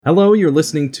Hello, you're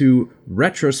listening to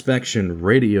Retrospection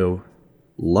Radio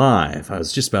Live. I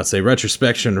was just about to say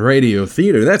Retrospection Radio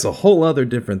Theater. That's a whole other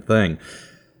different thing.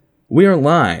 We are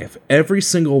live every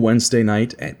single Wednesday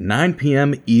night at 9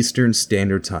 p.m. Eastern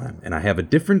Standard Time, and I have a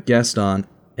different guest on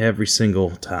every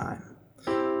single time.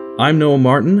 I'm Noah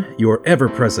Martin, your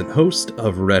ever-present host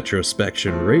of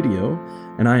Retrospection Radio,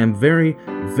 and I am very,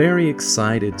 very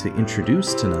excited to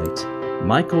introduce tonight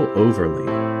Michael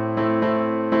Overlie.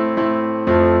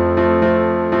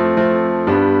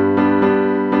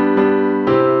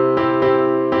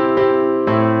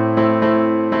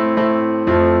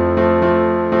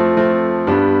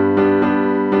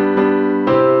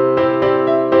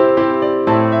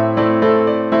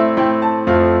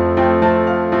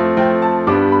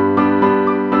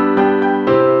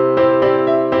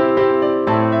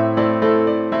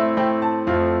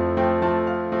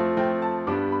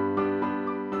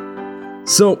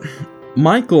 So,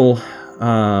 Michael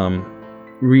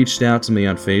reached out to me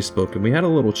on Facebook, and we had a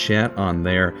little chat on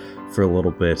there for a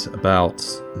little bit about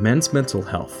men's mental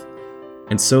health.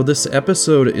 And so this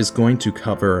episode is going to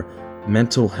cover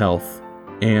mental health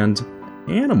and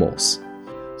animals.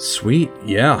 Sweet,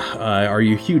 yeah. Are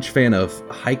you a huge fan of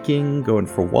hiking, going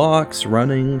for walks,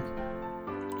 running?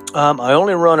 I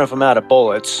only run if I'm out of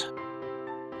bullets.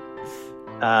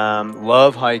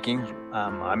 Love hiking.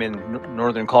 I'm in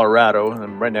northern Colorado, and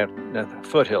I'm right at the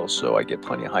foothills, so I get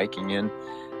plenty of hiking in.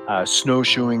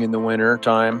 Snowshoeing in the winter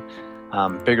time,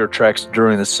 bigger treks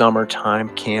during the summertime,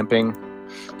 camping.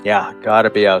 Yeah, gotta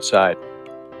be outside.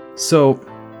 So,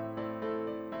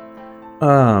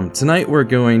 tonight we're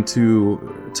going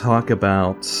to talk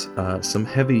about some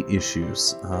heavy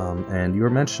issues, and you were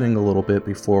mentioning a little bit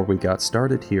before we got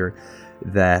started here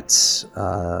that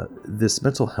this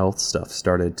mental health stuff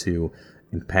started to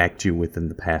impact you within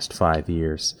the past 5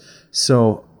 years.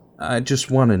 So I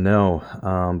just want to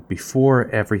know, before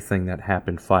everything that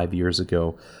happened 5 years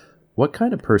ago, what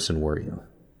kind of person were you?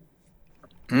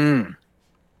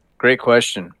 Great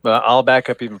question. I'll back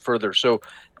up even further. So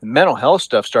the mental health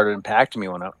stuff started impacting me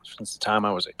since the time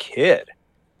I was a kid.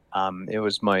 It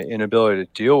was my inability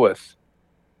to deal with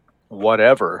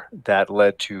whatever that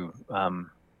led to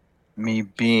me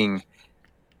being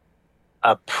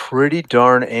a pretty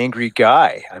darn angry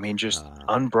guy. I mean, just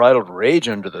unbridled rage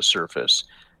under the surface.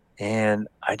 And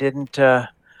I didn't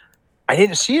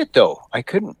see it though. I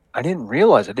didn't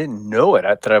realize, I didn't know it,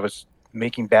 that I was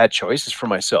making bad choices for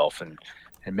myself and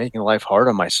making life hard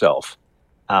on myself.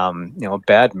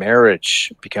 Bad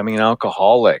marriage, becoming an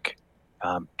alcoholic,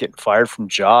 getting fired from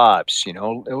jobs. It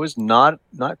was not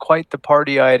quite the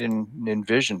party I had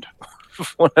envisioned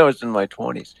when I was in my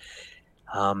 20s.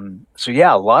 So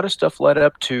yeah, a lot of stuff led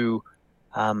up to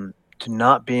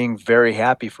not being very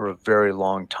happy for a very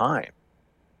long time.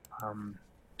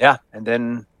 And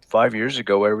then 5 years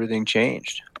ago, everything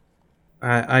changed.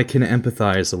 I can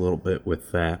empathize a little bit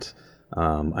with that.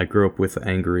 I grew up with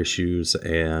anger issues,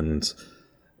 and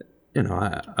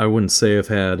I wouldn't say I've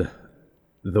had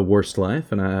the worst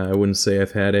life, and I wouldn't say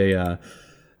I've had a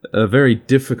very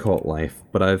difficult life,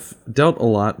 but I've dealt a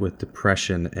lot with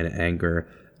depression and anger.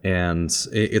 And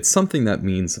it's something that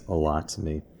means a lot to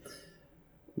me.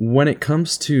 When it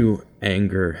comes to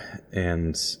anger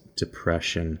and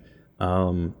depression,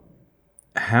 how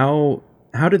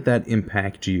did that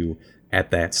impact you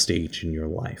at that stage in your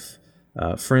life?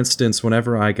 For instance,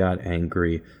 whenever I got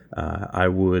angry, I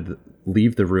would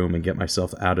leave the room and get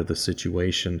myself out of the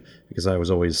situation because I was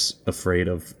always afraid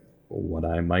of what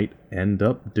I might end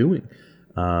up doing.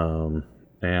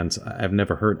 And I've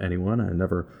never hurt anyone. I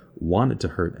never wanted to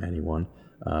hurt anyone.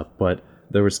 But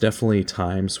there was definitely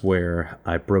times where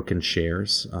I've broken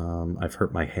chairs. I've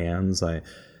hurt my hands.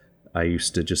 I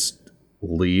used to just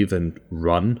leave and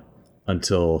run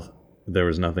until there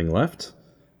was nothing left.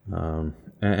 And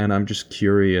I'm just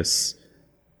curious,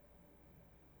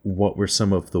 what were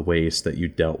some of the ways that you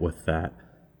dealt with that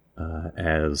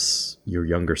as your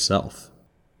younger self?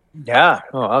 Yeah.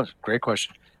 Oh, that was a great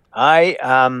question.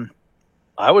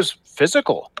 I was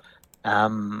physical,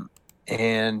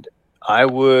 and I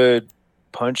would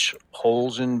punch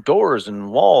holes in doors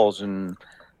and walls, and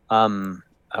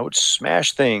I would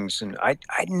smash things, and I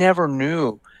never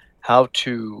knew how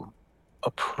to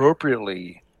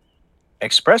appropriately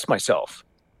express myself,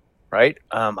 right?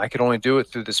 I could only do it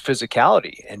through this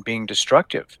physicality and being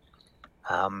destructive.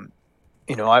 I'm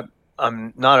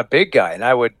not a big guy, and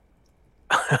I would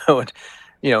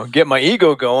get my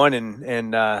ego going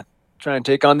and try and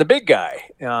take on the big guy.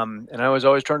 And I was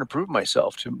always trying to prove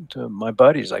myself to my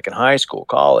buddies, like in high school,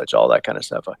 college, all that kind of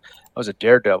stuff. I was a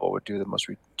daredevil, would do the most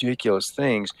ridiculous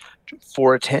things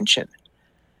for attention.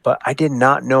 but I did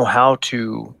not know how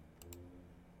to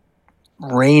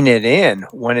rein it in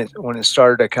when it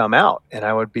started to come out, and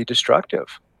I would be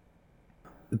destructive.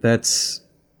 That's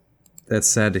that's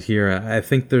sad to hear. I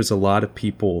think there's a lot of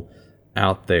people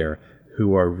out there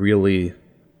who are really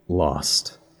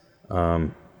lost.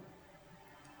 Um,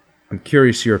 I'm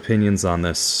curious your opinions on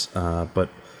this, but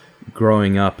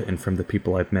growing up and from the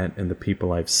people I've met and the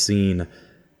people I've seen,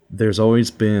 there's always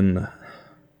been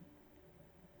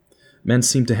men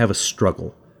seem to have a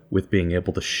struggle with being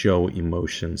able to show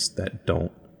emotions that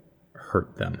don't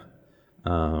hurt them.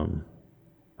 Um,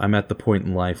 I'm at the point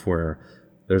in life where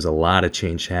there's a lot of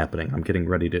change happening. I'm getting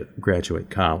ready to graduate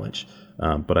college,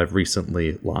 but I've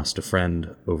recently lost a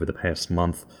friend over the past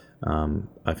month.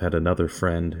 I've had another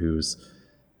friend who's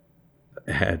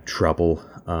had trouble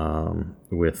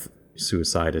with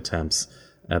suicide attempts,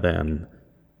 and then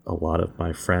a lot of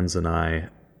my friends and I,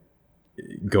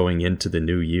 going into the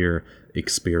new year,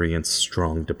 experienced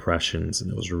strong depressions,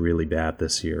 and it was really bad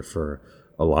this year for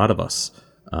a lot of us.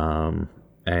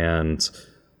 And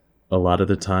a lot of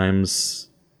the times,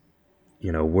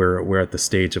 we're at the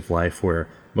stage of life where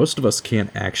most of us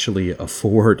can't actually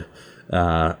afford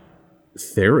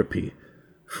therapy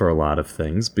for a lot of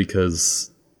things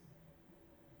because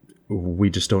we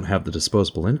just don't have the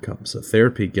disposable income. So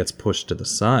therapy gets pushed to the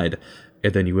side,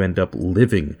 and then you end up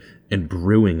living and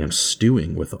brewing and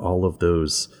stewing with all of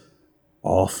those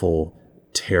awful,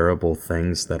 terrible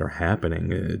things that are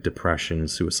happening: depression,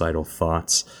 suicidal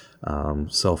thoughts,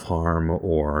 self-harm,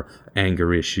 or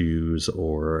anger issues,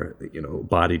 or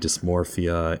body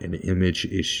dysmorphia and image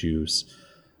issues.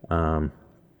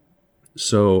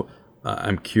 So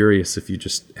I'm curious if you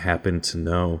just happen to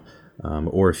know,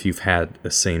 or if you've had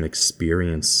the same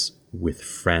experience with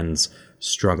friends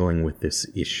struggling with this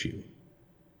issue.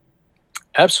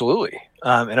 Absolutely.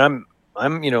 And I'm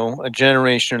a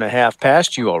generation and a half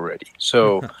past you already.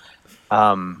 So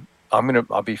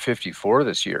I'll be 54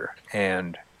 this year,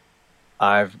 and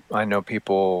I know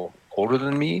people older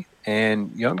than me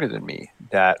and younger than me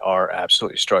that are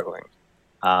absolutely struggling.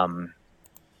 Um,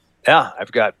 yeah,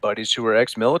 I've got buddies who are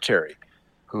ex-military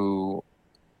who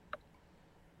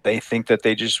they think that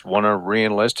they just want to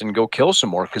re-enlist and go kill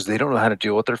some more because they don't know how to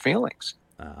deal with their feelings.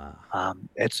 Uh,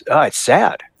 It's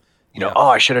sad. yeah. Oh,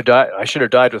 I should have died. I should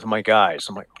have died with my guys.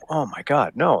 I'm like, oh my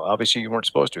God, no, obviously you weren't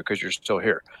supposed to because you're still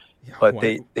here. Yeah. But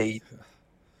Why?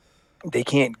 they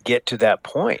can't get to that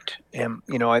point. And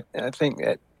I think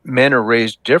that men are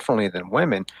raised differently than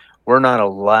women. We're not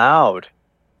allowed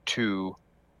to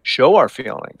show our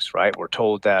feelings, right? We're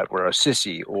told that we're a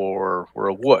sissy or we're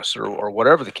a wuss or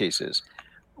whatever the case is.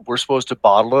 We're supposed to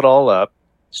bottle it all up,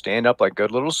 stand up like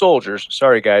good little soldiers.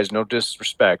 Sorry, guys, no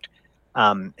disrespect,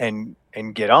 and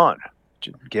get on.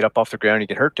 Get up off the ground. You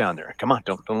get hurt down there. Come on,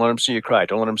 don't let them see you cry.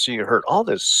 Don't let them see you hurt. All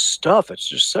this stuff. It's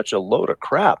just such a load of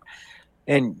crap.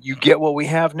 And you get what we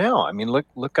have now. I mean,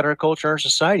 look at our culture, our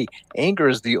society. Anger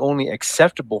is the only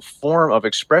acceptable form of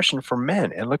expression for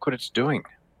men, and look what it's doing.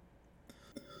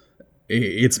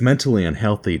 It's mentally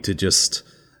unhealthy to just,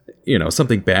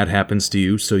 something bad happens to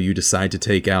you, so you decide to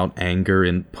take out anger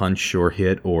and punch or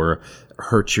hit or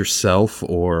hurt yourself,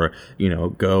 or,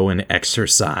 go and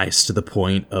exercise to the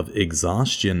point of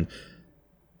exhaustion.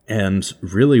 And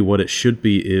really what it should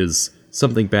be is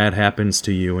something bad happens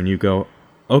to you and you go,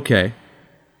 okay,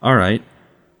 all right,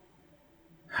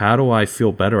 how do I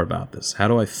feel better about this? How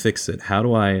do I fix it? How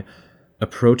do I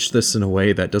approach this in a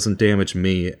way that doesn't damage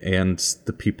me and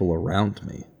the people around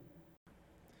me?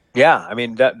 Yeah, I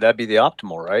mean that'd be the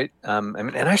optimal, right? I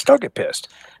mean, and I still get pissed,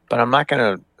 but I'm not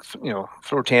going to,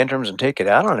 throw tantrums and take it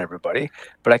out on everybody.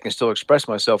 But I can still express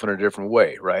myself in a different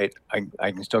way, right?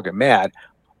 I can still get mad,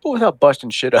 but without busting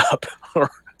shit up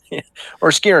or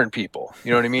or scaring people.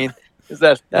 You know what I mean? 'Cause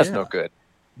that's no Yeah. good.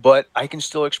 But I can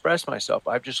still express myself.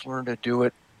 I've just learned to do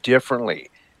it differently.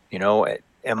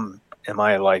 Am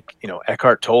I like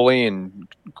Eckhart Tolle and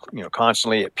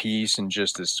constantly at peace and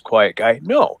just this quiet guy?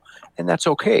 No, and that's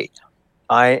okay.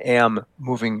 I am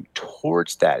moving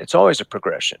towards that. It's always a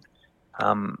progression.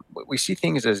 We see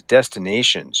things as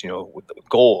destinations, with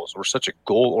goals. We're such a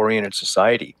goal-oriented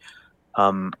society,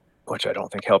 which I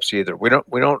don't think helps either. We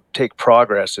don't take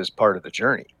progress as part of the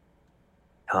journey.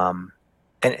 Um,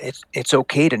 and it's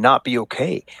okay to not be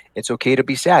okay. It's okay to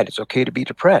be sad. It's okay to be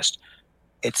depressed.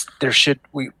 It's there should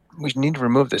we need to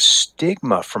remove the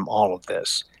stigma from all of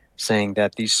this, saying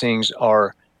that these things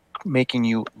are making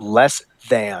you less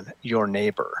than your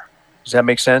neighbor. Does that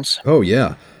make sense? Oh,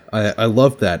 yeah. I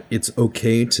love that. It's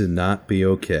okay to not be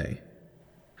okay.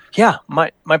 Yeah,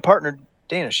 my partner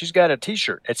Dana, she's got a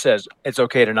T-shirt. It says "It's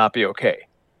okay to not be okay,"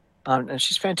 and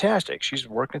she's fantastic. She's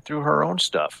working through her own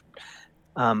stuff.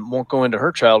 Won't go into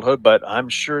her childhood, but I'm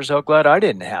sure as hell glad I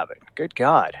didn't have it. Good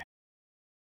God.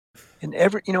 And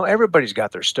everybody's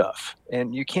got their stuff,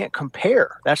 and you can't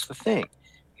compare. That's the thing.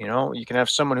 You can have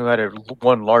someone who had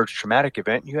one large traumatic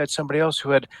event. You had somebody else who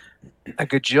had a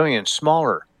gajillion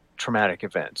smaller traumatic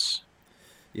events.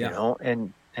 Yeah.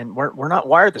 And we're not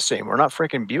wired the same. We're not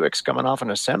freaking Buicks coming off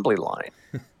an assembly line.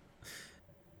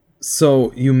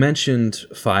 So you mentioned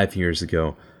 5 years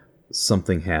ago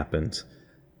something happened.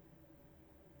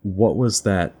 What was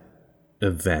that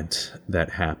event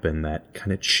that happened that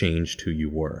kind of changed who you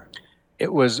were?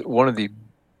 It was one of the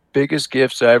biggest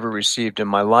gifts I ever received in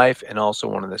my life, and also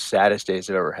one of the saddest days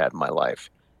I've ever had in my life.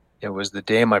 It was the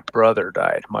day my brother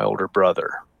died, my older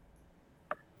brother.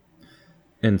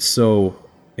 And so,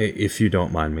 if you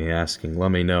don't mind me asking,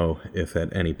 let me know if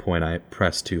at any point I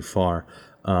pressed too far.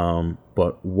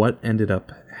 But what ended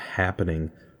up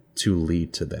happening to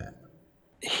lead to that?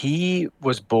 He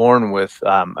was born with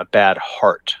a bad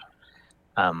heart.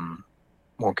 Um,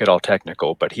 won't get all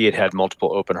technical, but he had had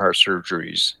multiple open heart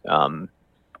surgeries.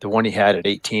 The one he had at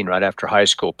 18, right after high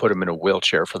school, put him in a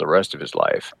wheelchair for the rest of his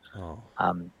life. Oh,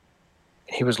 Um,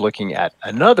 he was looking at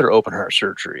another open heart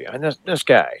surgery. And this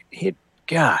guy, he'd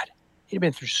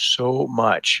been through so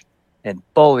much and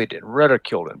bullied and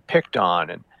ridiculed and picked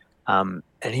on. And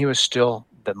he was still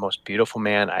the most beautiful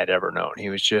man I'd ever known.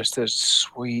 He was just this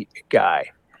sweet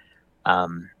guy.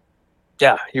 Um,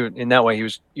 yeah, in that way, he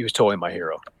was totally my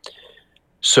hero.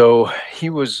 So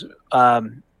he was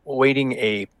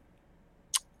waiting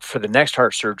for the next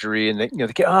heart surgery, and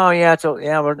the kid, oh yeah,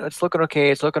 it's looking okay,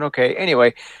 it's looking okay.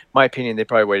 Anyway, my opinion, they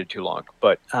probably waited too long,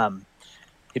 but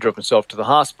he drove himself to the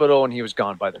hospital, and he was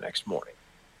gone by the next morning.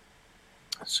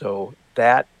 So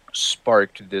that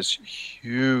sparked this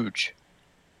huge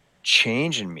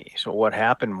change in me. So what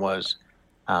happened was,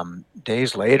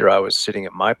 days later, I was sitting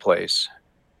at my place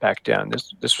back down.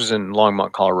 This was in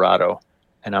Longmont, Colorado,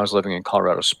 and I was living in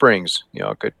Colorado Springs,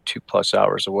 a good 2+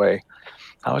 hours away.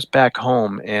 I was back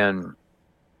home, and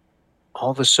all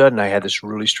of a sudden I had this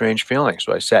really strange feeling.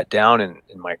 So I sat down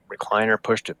in my recliner,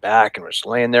 pushed it back, and was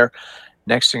laying there.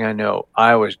 Next thing I know,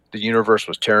 the universe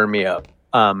was tearing me up.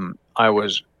 I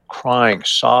was crying,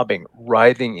 sobbing,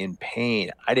 writhing in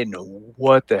pain. I didn't know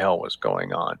what the hell was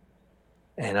going on.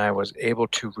 And I was able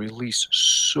to release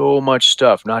so much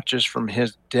stuff, not just from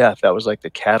his death. That was like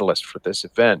the catalyst for this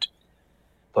event,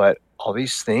 but all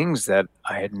these things that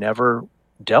I had never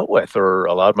dealt with or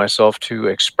allowed myself to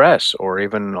express or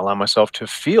even allow myself to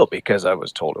feel because I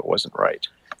was told it wasn't right.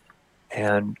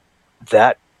 And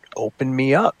that opened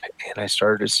me up, and I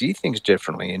started to see things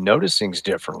differently and notice things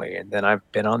differently. And then I've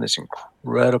been on this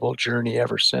incredible journey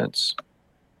ever since.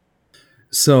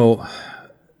 so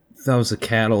that was a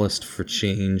catalyst for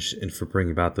change and for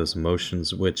bringing about those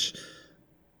emotions, which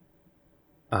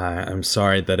I'm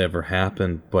sorry that ever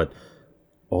happened, but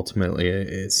ultimately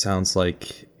it sounds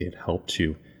like it helped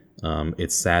you.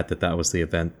 It's sad that that was the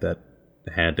event that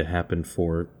had to happen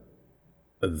for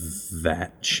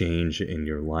that change in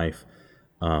your life.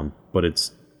 But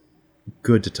it's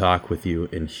good to talk with you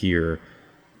and hear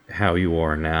how you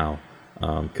are now.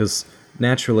 Because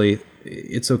naturally,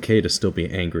 it's okay to still be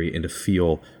angry and to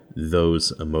feel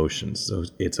those emotions. So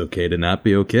it's okay to not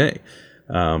be okay.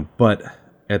 But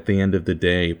at the end of the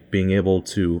day, being able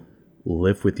to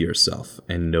live with yourself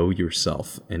and know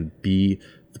yourself and be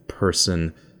the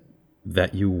person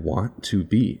that you want to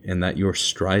be and that you're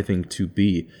striving to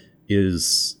be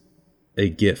is a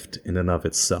gift in and of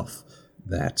itself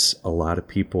that a lot of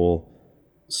people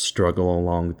struggle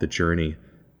along the journey.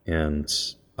 And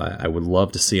I would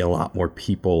love to see a lot more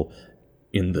people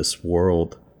in this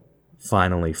world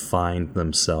finally find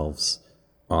themselves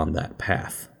on that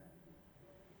path.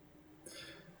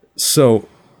 So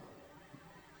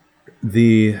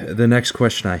the next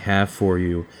question I have for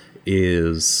you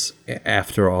is,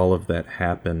 after all of that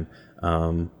happened,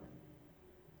 after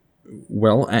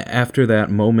that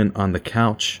moment on the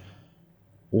couch,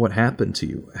 what happened to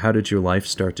you? How did your life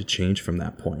start to change from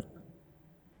that point?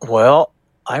 Well,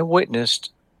 I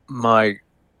witnessed my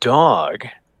dog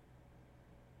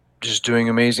just doing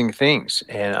amazing things.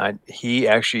 And I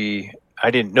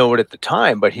didn't know it at the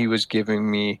time, but he was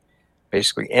giving me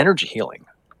basically energy healing.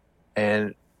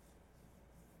 And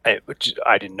I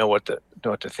didn't know what to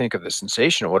think of the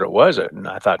sensation or what it was. And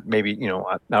I thought maybe,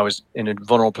 I was in a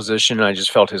vulnerable position and I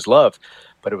just felt his love,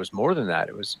 but it was more than that.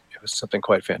 It was something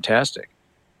quite fantastic.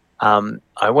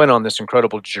 I went on this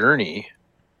incredible journey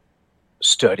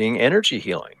studying energy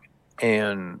healing,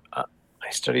 and I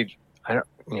studied,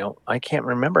 I can't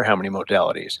remember how many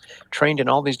modalities, trained in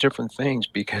all these different things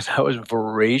because I was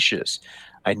voracious.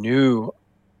 I knew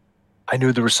I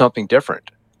knew there was something different.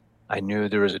 I knew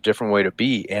there was a different way to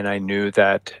be, and I knew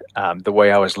that the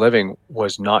way I was living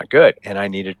was not good, and I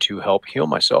needed to help heal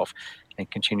myself and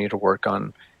continue to work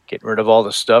on getting rid of all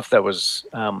the stuff that was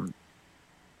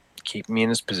keeping me in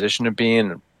this position of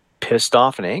being pissed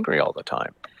off and angry all the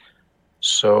time.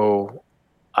 So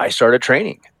I started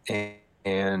training,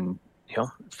 and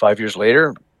 5 years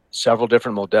later, several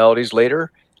different modalities later,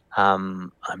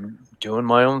 I'm doing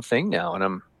my own thing now, and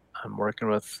I'm working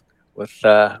with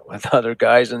other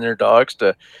guys and their dogs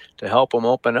to help them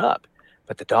open up.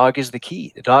 But the dog is the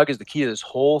key. The dog is the key to this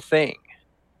whole thing.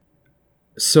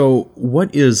 So,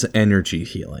 what is energy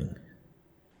healing?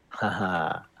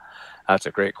 Haha, that's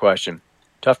a great question.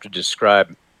 Tough to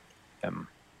describe. Um,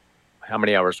 how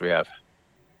many hours do we have?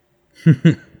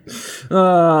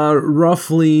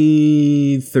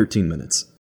 Roughly 13 minutes.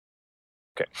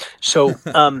 Okay, so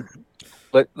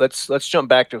let's jump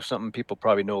back to something people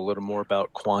probably know a little more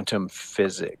about: quantum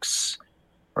physics.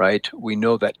 Right? We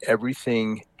know that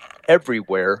everything,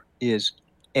 everywhere, is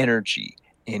energy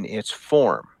in its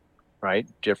form. Right?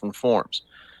 Different forms.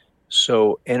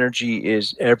 So energy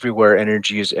is everywhere.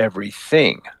 Energy is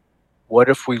everything. What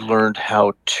if we learned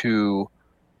how to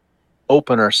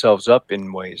open ourselves up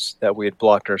in ways that we had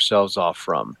blocked ourselves off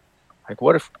from? Like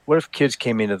what if kids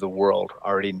came into the world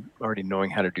already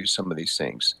knowing how to do some of these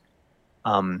things?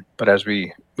 But as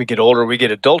we get older, we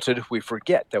get adulted, we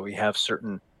forget that we have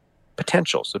certain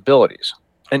potentials, abilities,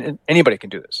 and anybody can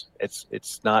do this.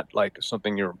 It's not like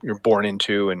something you're born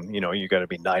into, and you got to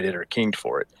be knighted or kinged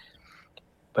for it.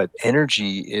 But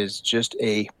energy is just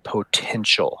a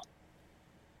potential.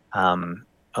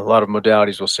 A lot of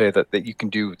modalities will say that you can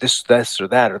do this, or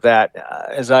that, or that.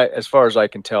 As far as I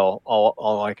can tell,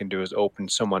 all I can do is open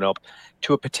someone up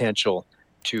to a potential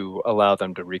to allow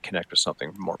them to reconnect with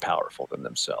something more powerful than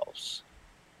themselves.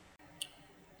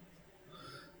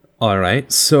 All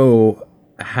right. So,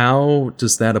 how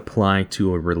does that apply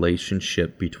to a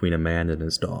relationship between a man and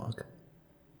his dog?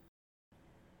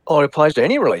 Oh, it applies to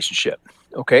any relationship.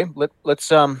 Okay, let's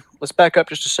back up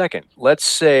just a second. Let's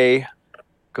say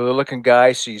good looking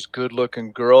guy sees good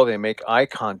looking girl, they make eye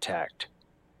contact.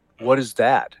 What is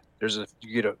that?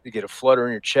 You get a flutter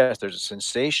in your chest, there's a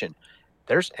sensation.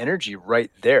 There's energy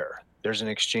right there. There's an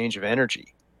exchange of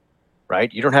energy,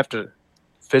 right? You don't have to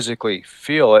physically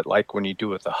feel it like when you do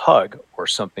with a hug or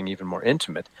something even more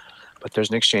intimate, but there's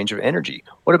an exchange of energy.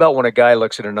 What about when a guy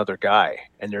looks at another guy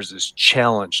and there's this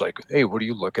challenge like, "Hey, what are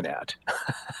you looking at?"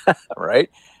 Right?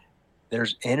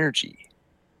 There's energy.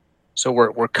 So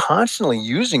we're constantly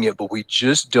using it, but we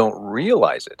just don't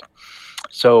realize it.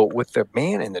 So with the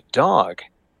man and the dog,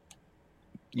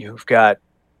 you've got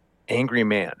angry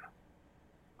man,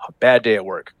 a bad day at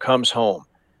work, comes home,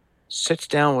 sits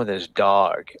down with his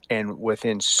dog, and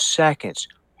within seconds,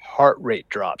 heart rate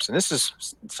drops. And this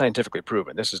is scientifically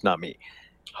proven. This is not me.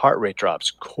 Heart rate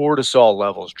drops, cortisol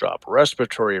levels drop,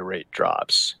 respiratory rate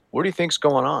drops. What do you think's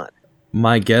going on?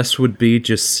 My guess would be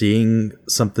just seeing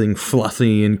something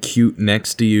fluffy and cute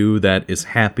next to you that is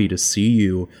happy to see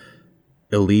you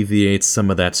alleviates some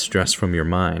of that stress from your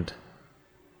mind.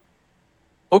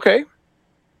 Okay.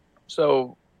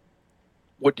 So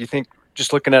what do you think?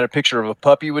 Just looking at a picture of a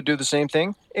puppy would do the same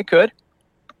thing? It could.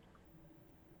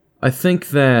 I think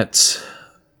that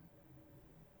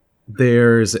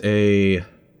there's a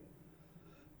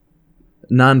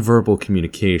nonverbal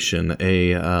communication,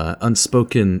 a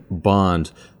unspoken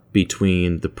bond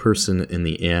between the person and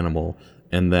the animal,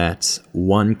 and that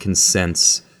one can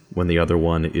sense when the other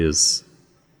one is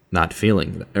not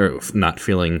feeling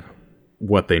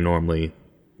what they normally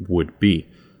would be,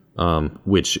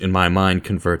 which in my mind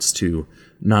converts to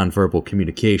nonverbal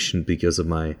communication because of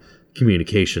my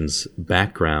communications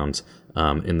background,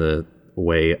 in the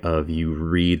way of you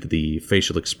read the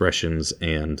facial expressions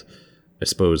and I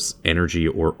suppose energy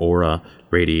or aura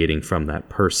radiating from that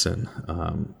person.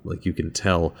 Like you can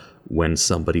tell when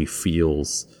somebody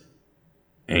feels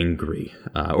angry,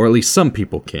 or at least some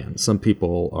people can. Some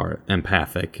people are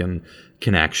empathic and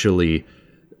can actually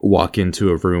walk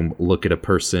into a room, look at a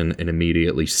person, and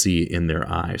immediately see in their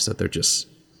eyes that they're just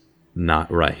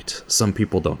not right. Some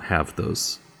people don't have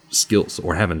those skills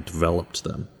or haven't developed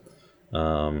them.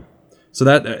 So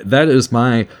that is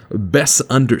my best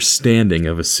understanding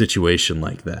of a situation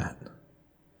like that.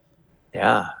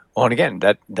 Yeah. Well, and again,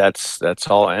 that's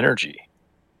all energy,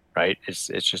 right? It's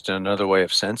just another way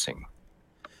of sensing.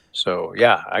 So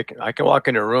yeah, I can walk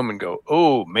into a room and go,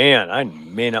 oh man, I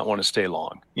may not want to stay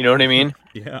long. You know what I mean?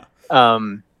 Yeah.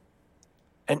 Um,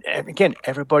 and again,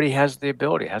 everybody has the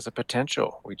ability, has the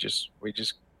potential. We just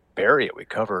bury it, we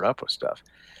cover it up with stuff.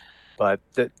 But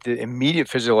the immediate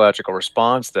physiological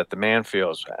response that the man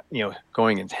feels,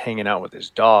 going and hanging out with his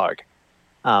dog,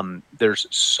 there's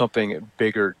something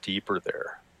bigger, deeper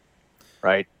there,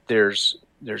 right? There's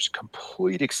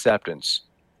complete acceptance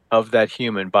of that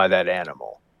human by that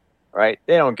animal, right?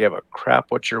 They don't give a crap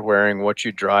what you're wearing, what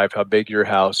you drive, how big your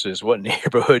house is, what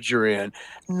neighborhood you're in.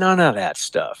 None of that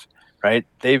stuff, right?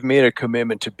 They've made a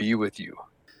commitment to be with you.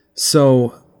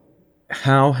 So,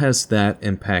 how has that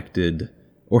impacted,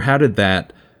 or how did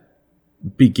that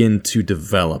begin to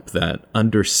develop, that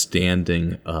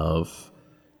understanding of,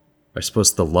 I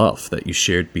suppose, the love that you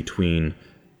shared between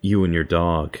you and your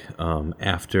dog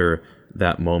after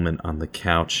that moment on the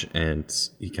couch and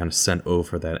he kind of sent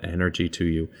over that energy to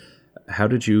you? How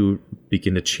did you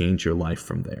begin to change your life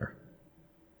from there?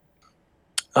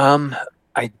 Um,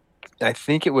 I I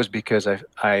think it was because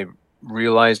I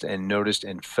realized and noticed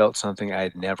and felt something I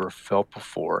had never felt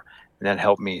before, and that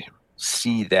helped me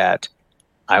see that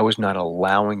I was not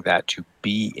allowing that to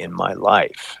be in my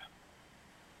life,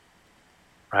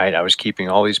 right? I was keeping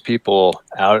all these people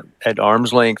out at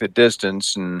arm's length at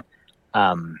distance, and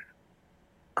um,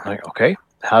 I'm like, okay,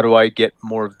 how do I get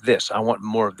more of this? I want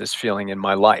more of this feeling in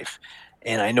my life,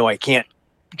 and I know I can't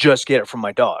just get it from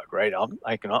my dog, right?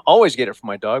 I can always get it from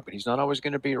my dog, but he's not always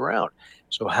going to be around.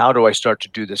 So how do I start to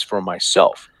do this for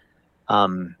myself?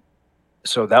 Um,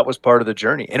 so that was part of the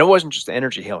journey, and it wasn't just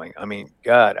energy healing. I mean,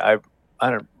 God,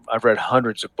 I've read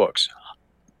hundreds of books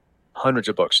in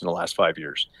the last 5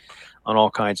 years on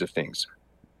all kinds of things.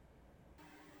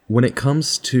 When it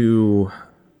comes to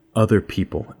other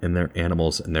people and their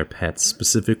animals and their pets,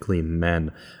 specifically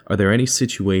men, are there any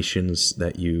situations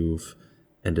that you've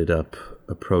ended up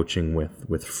approaching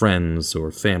with friends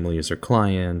or families or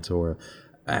client or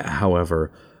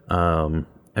however?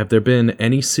 Have there been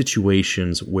any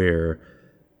situations where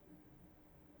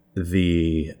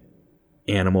the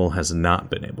animal has not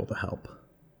been able to help?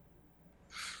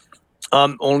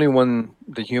 Only when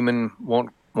the human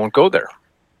won't go there.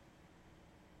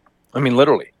 I mean,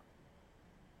 literally.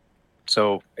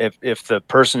 So if the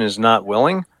person is not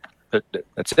willing,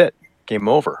 that's it. Game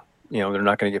over. They're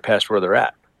not going to get past where they're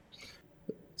at.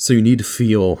 So you need to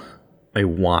feel a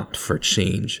want for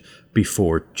change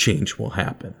before change will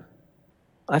happen.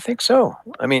 I think so.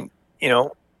 I mean,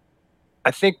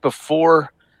 I think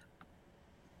before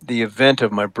the event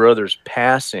of my brother's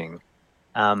passing,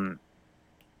 um,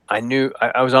 I knew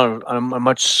I was on a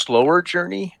much slower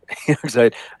journey because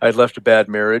I'd left a bad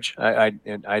marriage.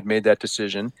 And I'd made that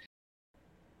decision,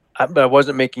 but I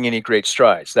wasn't making any great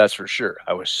strides. That's for sure.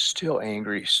 I was still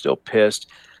angry, still pissed.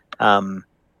 Um,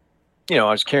 I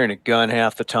was carrying a gun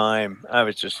half the time. I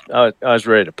was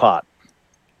ready to pop.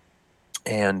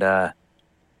 And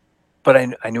but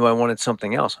I knew I wanted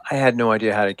something else. I had no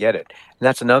idea how to get it. And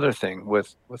that's another thing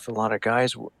with a lot of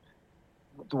guys.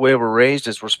 The way we're raised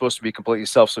is we're supposed to be completely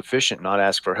self-sufficient, not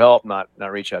ask for help, not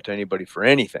reach out to anybody for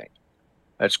anything.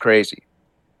 That's crazy.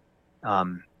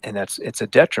 And it's a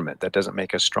detriment. That doesn't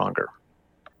make us stronger.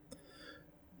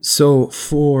 So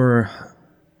for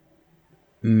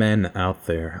men out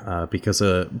there, because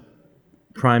a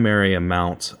primary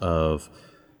amount of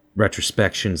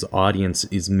retrospection's audience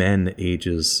is men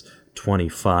ages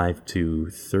 25 to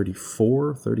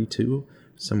 34, 32,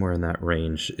 somewhere in that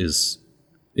range is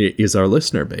our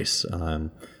listener base.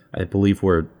 I believe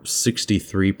we're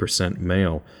 63%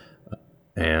 male,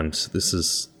 and this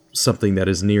is something that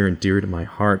is near and dear to my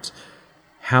heart.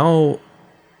 How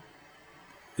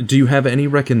do you have any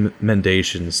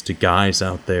recommendations to guys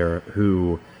out there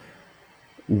who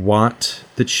want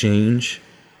the change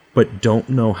but don't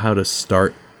know how to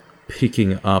start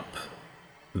picking up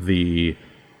the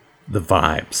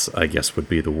vibes, I guess would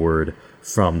be the word,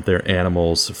 from their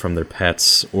animals, from their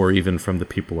pets, or even from the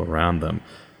people around them?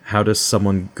 How does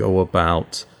someone go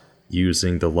about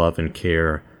using the love and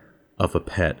care of a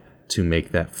pet to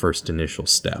make that first initial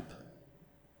step?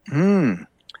 Mm.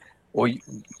 Well,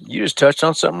 you just touched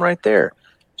on something right there.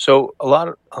 So a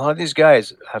lot of these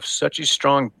guys have such a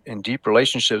strong and deep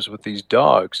relationships with these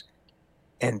dogs,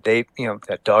 and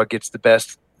that dog gets the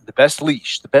best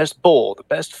leash, the best bowl, the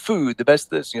best food, the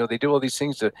best this. They do all these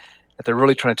things that they're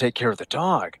really trying to take care of the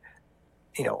dog.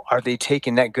 Are they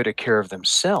taking that good a care of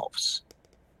themselves?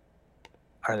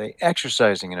 Are they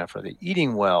exercising enough? Are they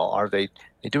eating well? Are they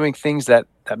doing things that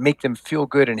make them feel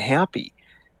good and happy?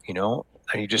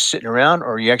 Are you just sitting around,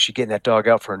 or are you actually getting that dog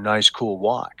out for a nice, cool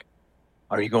walk?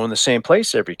 Are you going the same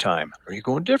place every time? Are you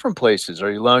going different places? Are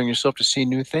you allowing yourself to see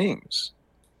new things?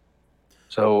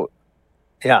 So,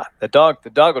 yeah, the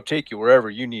dog will take you wherever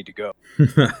you need to go.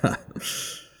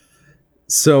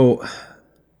 So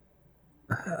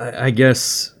I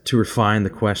guess to refine the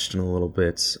question a little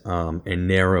bit and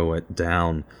narrow it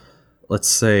down, let's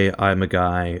say I'm a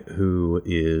guy who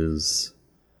is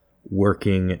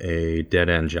working a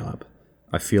dead-end job.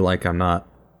 I feel like I'm not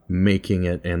making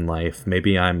it in life.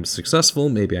 Maybe I'm successful,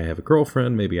 maybe I have a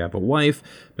girlfriend, maybe I have a wife,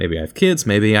 maybe I have kids,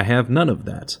 maybe I have none of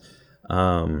that.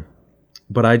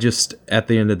 But I just, at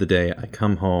the end of the day, I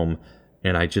come home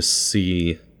and I just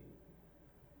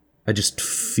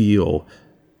feel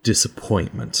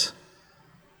disappointment.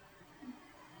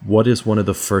 What is one of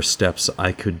the first steps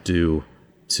I could do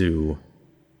to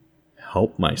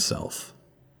help myself?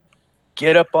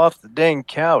 Get up off the dang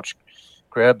couch,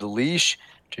 grab the leash,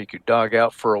 take your dog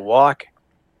out for a walk,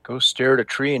 go stare at a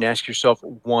tree and ask yourself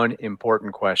one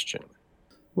important question.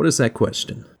 What is that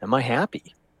question? Am I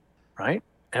happy? Right?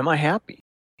 Am I happy?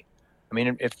 I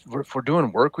mean, if we're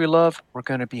doing work we love, we're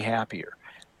going to be happier.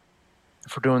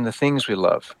 If we're doing the things we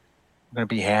love, we're going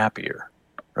to be happier,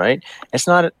 right?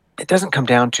 It doesn't come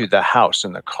down to the house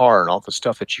and the car and all the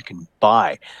stuff that you can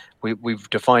buy. We've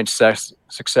defined success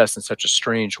in such a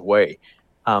strange way,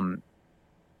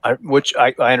 which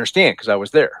I understand because I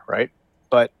was there, right?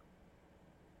 But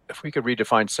if we could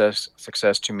redefine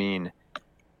success to mean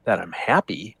that I'm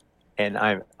happy and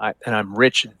I'm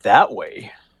rich that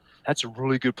way, that's a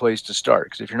really good place to start.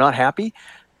 Because if you're not happy,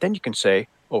 then you can say,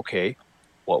 okay,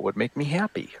 what would make me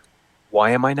happy? Why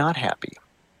am I not happy?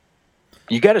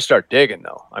 You got to start digging,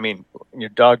 though. I mean, your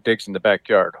dog digs in the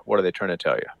backyard. What are they trying to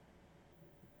tell you?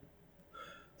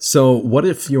 So what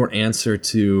if your answer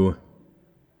to,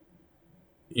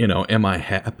 am I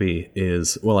happy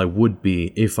is, well, I would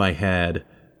be if I had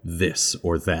this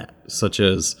or that, such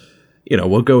as,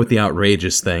 we'll go with the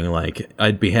outrageous thing, like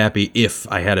I'd be happy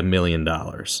if I had $1 million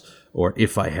or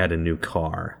if I had a new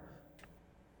car.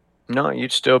 No,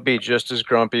 you'd still be just as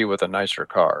grumpy with a nicer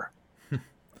car.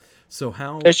 So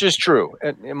how? It's just true.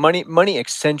 Money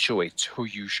accentuates who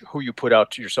you put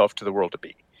out to yourself to the world to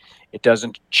be. It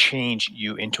doesn't change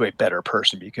you into a better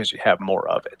person because you have more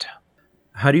of it.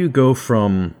 How do you go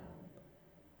from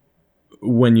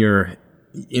when you're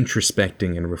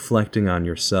introspecting and reflecting on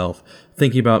yourself,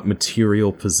 thinking about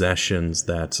material possessions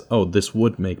that, this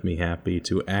would make me happy,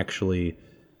 to actually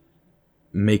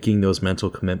making those mental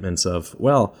commitments of,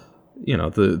 well,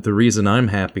 the reason I'm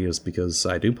happy is because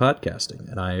I do podcasting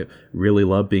and I really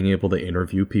love being able to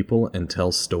interview people and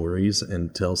tell stories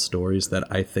that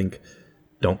I think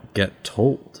don't get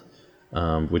told,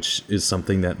 which is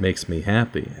something that makes me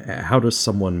happy. How does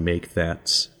someone make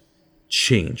that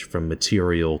change from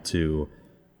material to,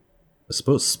 I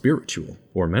suppose, spiritual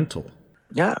or mental?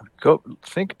 Yeah, go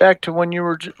think back to when you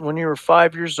were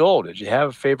 5 years old. Did you have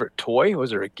a favorite toy?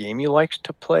 Was there a game you liked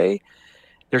to play?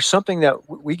 There's something that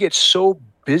we get so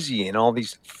busy in all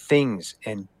these things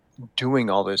and doing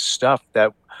all this stuff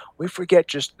that we forget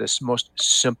just this most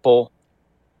simple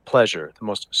pleasure, the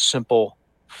most simple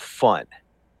fun.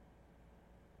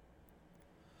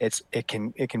 It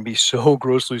can be so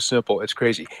grossly simple. It's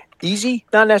crazy. Easy,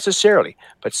 not necessarily,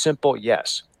 but simple,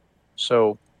 yes.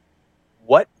 So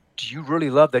what do you really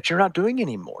love that you're not doing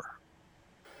anymore?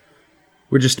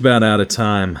 We're just about out of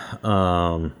time.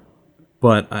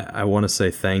 But I want to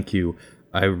say thank you.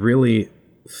 I really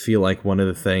feel like one of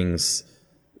the things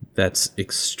that's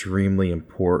extremely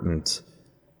important,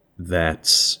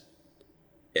 that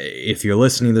if you're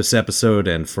listening to this episode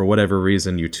and for whatever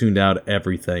reason you tuned out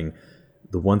everything,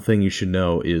 the one thing you should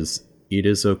know is it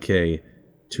is okay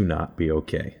to not be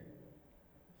okay.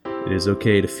 It is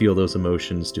okay to feel those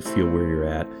emotions, to feel where you're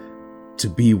at, to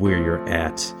be where you're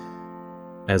at,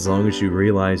 as long as you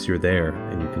realize you're there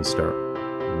and you can start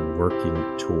working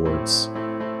towards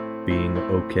being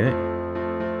okay.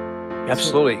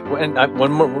 Absolutely. And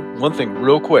one thing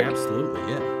real quick. Absolutely,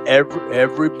 yeah.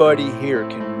 Everybody here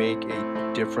can make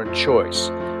a different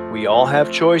choice. We all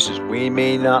have choices. We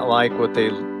may not like what they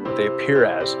appear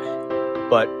as,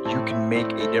 but you can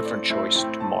make a different choice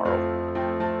tomorrow.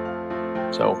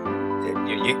 So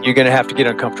you're going to have to get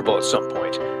uncomfortable at some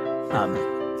point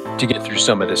to get through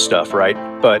some of this stuff, right?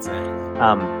 But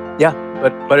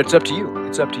but it's up to you.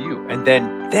 It's up to you. And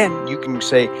then you can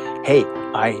say, hey,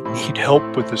 I need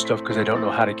help with this stuff because I don't know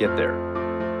how to get there.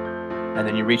 And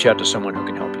then you reach out to someone who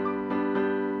can help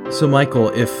you. So, Michael,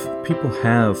 if people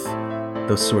have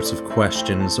those sorts of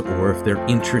questions, or if they're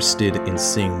interested in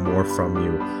seeing more from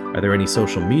you, are there any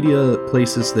social media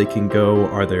places they can go?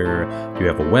 Do you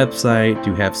have a website?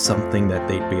 Do you have something that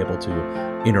they'd be able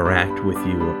to interact with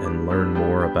you and learn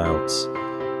more about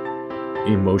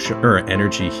emotion or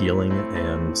energy healing?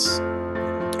 And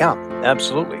yeah,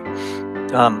 absolutely.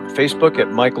 Facebook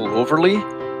at Michael Overlie.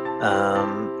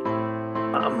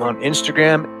 I'm on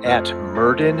Instagram at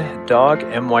Myrdindog,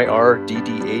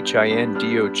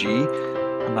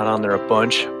 MYRDDHINDOG. I'm not on there a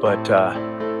bunch, but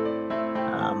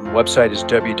website is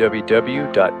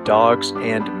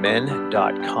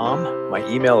www.dogsandmen.com. My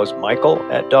email is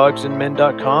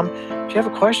michael@dogsandmen.com. If you have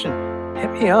a question,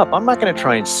 hit me up. I'm not going to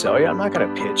try and sell you. I'm not going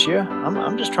to pitch you.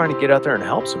 I'm just trying to get out there and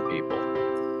help some people.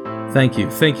 Thank you.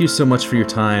 Thank you so much for your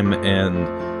time and,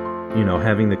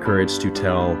 having the courage to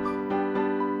tell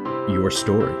your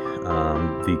story,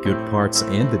 the good parts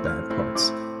and the bad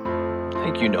parts.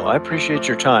 Thank you, Noah. I appreciate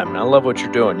your time, and I love what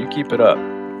you're doing. You keep it up.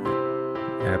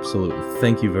 Absolutely.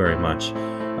 Thank you very much.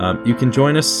 You can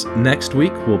join us next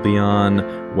week. We'll be on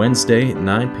Wednesday,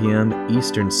 9 p.m.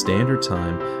 Eastern Standard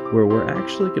Time, where we're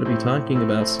actually going to be talking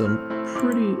about some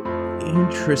pretty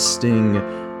interesting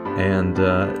and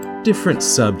different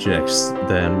subjects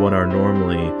than what are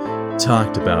normally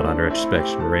talked about on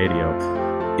Retrospection Radio.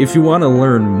 If you want to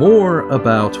learn more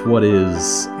about what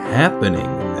is happening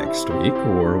next week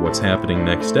or what's happening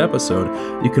next episode,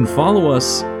 you can follow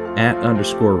us at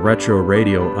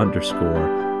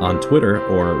 _retro_radio_ on Twitter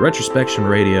or Retrospection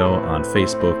Radio on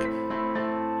Facebook,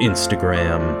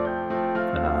 Instagram,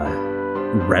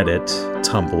 Reddit,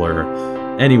 Tumblr,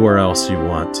 anywhere else you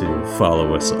want to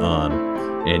follow us on.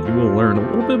 And you will learn a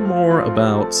little bit more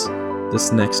about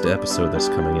this next episode that's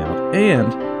coming out.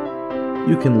 And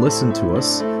you can listen to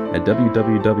us at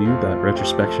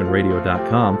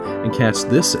www.retrospectionradio.com and catch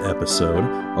this episode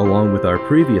along with our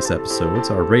previous episodes,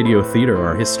 our radio theater,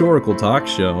 our historical talk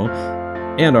show,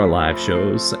 and our live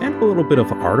shows, and a little bit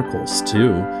of articles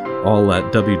too, all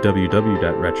at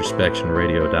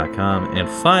www.retrospectionradio.com. And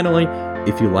finally,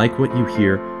 if you like what you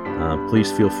hear,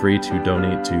 please feel free to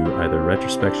donate to either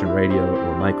Retrospection Radio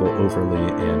or Michael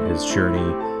Overlie and his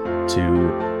journey to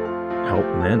help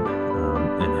men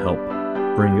and help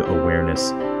bring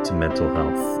awareness to mental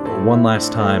health. One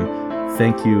last time,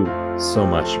 thank you so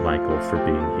much, Michael, for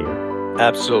being here.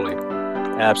 Absolutely.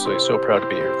 Absolutely. So proud to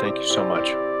be here. Thank you so much.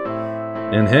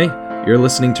 And hey, you're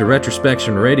listening to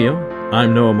Retrospection Radio.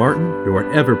 I'm Noah Martin,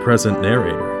 your ever-present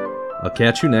narrator. I'll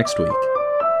catch you next week.